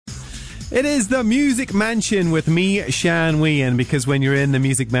It is the Music Mansion with me, Shan Wee, and because when you're in the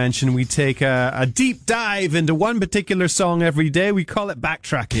Music Mansion, we take a deep dive into one particular song every day. We call it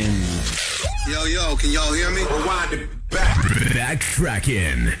BackTrackin. Yo, can y'all hear me? Rewind it back.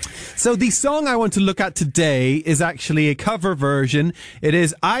 BackTrackin. So the song I want to look at today is actually a cover version. It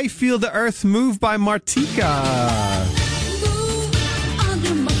is I Feel the Earth Move by Martika.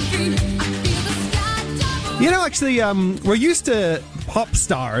 You know, actually, we're used to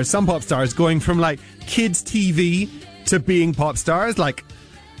some pop stars going from like kids' TV to being pop stars, like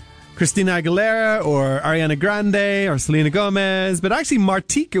Christina Aguilera or Ariana Grande or Selena Gomez. But actually,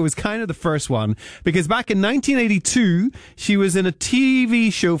 Martika was kind of the first one, because back in 1982, she was in a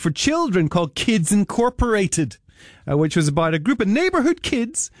TV show for children called Kids Incorporated, which was about a group of neighborhood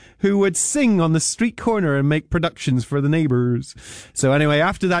kids who would sing on the street corner and make productions for the neighbors. So anyway,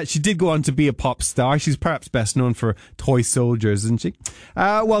 after that, she did go on to be a pop star. She's perhaps best known for Toy Soldiers, isn't she?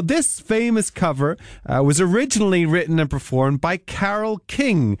 Well, this famous cover was originally written and performed by Carole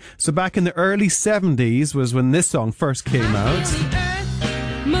King. So back in the early 70s was when this song first came out.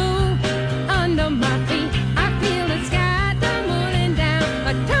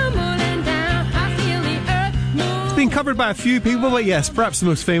 Been covered by a few people, but yes, perhaps the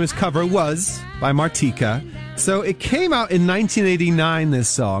most famous cover was by Martika. So it came out in 1989, this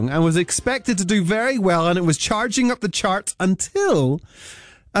song, and was expected to do very well, and it was charging up the charts until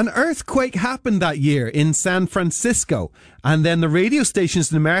an earthquake happened that year in San Francisco. And then the radio stations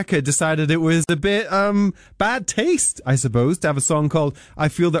in America decided it was a bit bad taste, I suppose, to have a song called I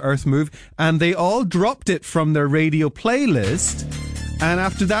Feel the Earth Move, and they all dropped it from their radio playlist. And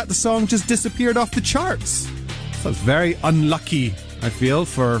after that, the song just disappeared off the charts. So it's very unlucky, I feel,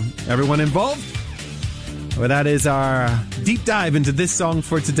 for everyone involved. Well, that is our deep dive into this song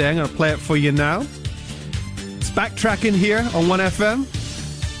for today. I'm going to play it for you now. It's BackTrackin here on 1FM.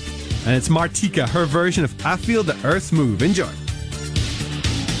 And it's Martika, her version of I Feel the Earth Move. Enjoy. I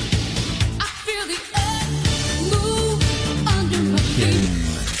feel the earth move under my feet.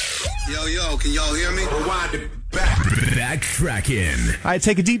 Yo, can y'all hear me? Rewind it back. BackTrackin. I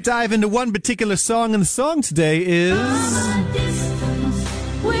take a deep dive into one particular song, and the song today is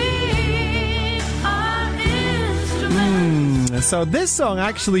So this song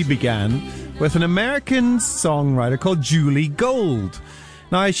actually began with an American songwriter called Julie Gold.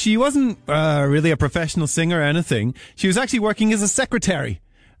 Now, she wasn't really a professional singer or anything. She was actually working as a secretary,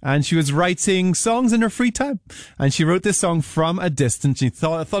 and she was writing songs in her free time. And she wrote this song from a distance. She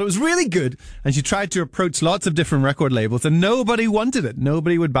thought it was really good, and she tried to approach lots of different record labels, and nobody wanted it.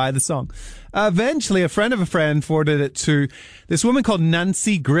 Nobody would buy the song. Eventually, a friend of a friend forwarded it to this woman called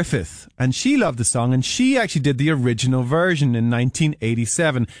Nancy Griffith, and she loved the song, and she actually did the original version in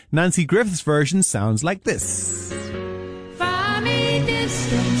 1987. Nancy Griffith's version sounds like this. From a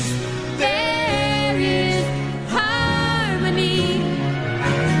distance, there is harmony,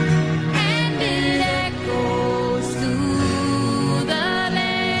 and it echoes through the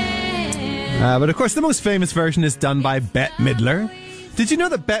land. But of course, the most famous version is done by Bette Midler. Did you know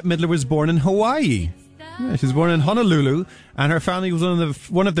that Bette Midler was born in Hawaii? Yeah, she was born in Honolulu, and her family was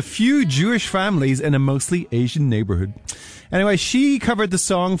one of the few Jewish families in a mostly Asian neighborhood. Anyway, she covered the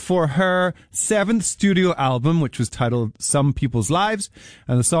song for her 7th studio album, which was titled Some People's Lives,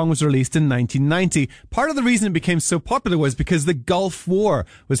 and the song was released in 1990. Part of the reason it became so popular was because the Gulf War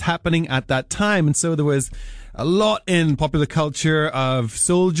was happening at that time, and so there was a lot in popular culture of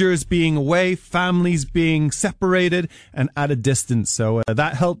soldiers being away, families being separated and at a distance. So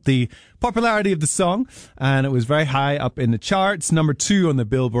that helped the popularity of the song, and it was very high up in the charts, number 2 on the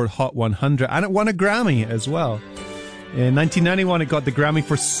Billboard Hot 100, and it won a Grammy as well. In 1991, it got the Grammy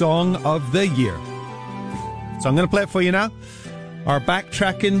for Song of the Year. So I'm going to play it for you now. Our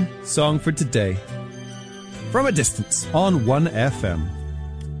BackTrackin song for today. From a Distance on 1FM.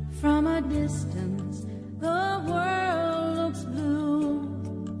 From a distance, the world looks blue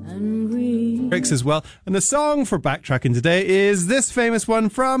and green. Lyrics as well. And the song for BackTrackin today is this famous one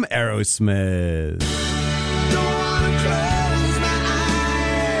from Aerosmith.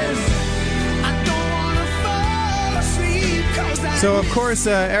 So, of course,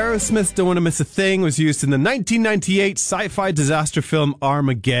 Aerosmith's Don't Want to Miss a Thing was used in the 1998 sci-fi disaster film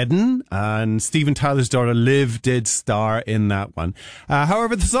Armageddon, and Steven Tyler's daughter Liv did star in that one.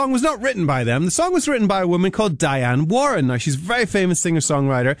 However, the song was not written by them. The song was written by a woman called Diane Warren. Now, she's a very famous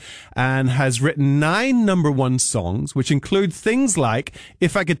singer-songwriter and has written 9 number 1 songs, which include things like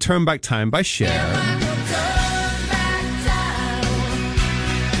If I Could Turn Back Time by Cher.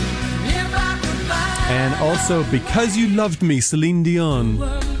 And also Because You Loved Me, Celine Dion.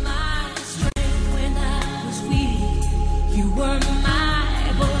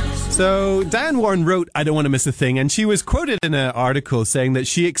 So So Diane Warren wrote I Don't Want to Miss a Thing, and she was quoted in an article saying that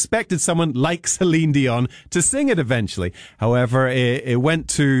she expected someone like Celine Dion to sing it eventually. However, it went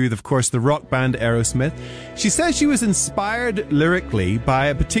to, of course, the rock band Aerosmith. She says she was inspired lyrically by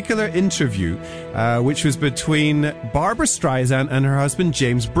a particular interview, which was between Barbara Streisand and her husband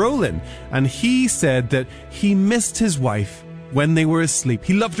James Brolin. And he said that he missed his wife when they were asleep.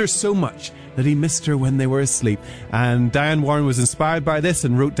 He loved her so much that he missed her when they were asleep. And Diane Warren was inspired by this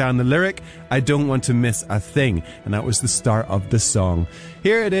and wrote down the lyric, I don't want to miss a thing. And that was the start of the song.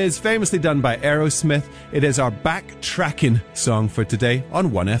 Here it is, famously done by Aerosmith. It is our BackTrackin song for today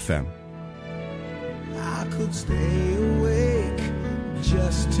on 1FM. I could stay awake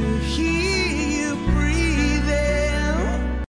just to hear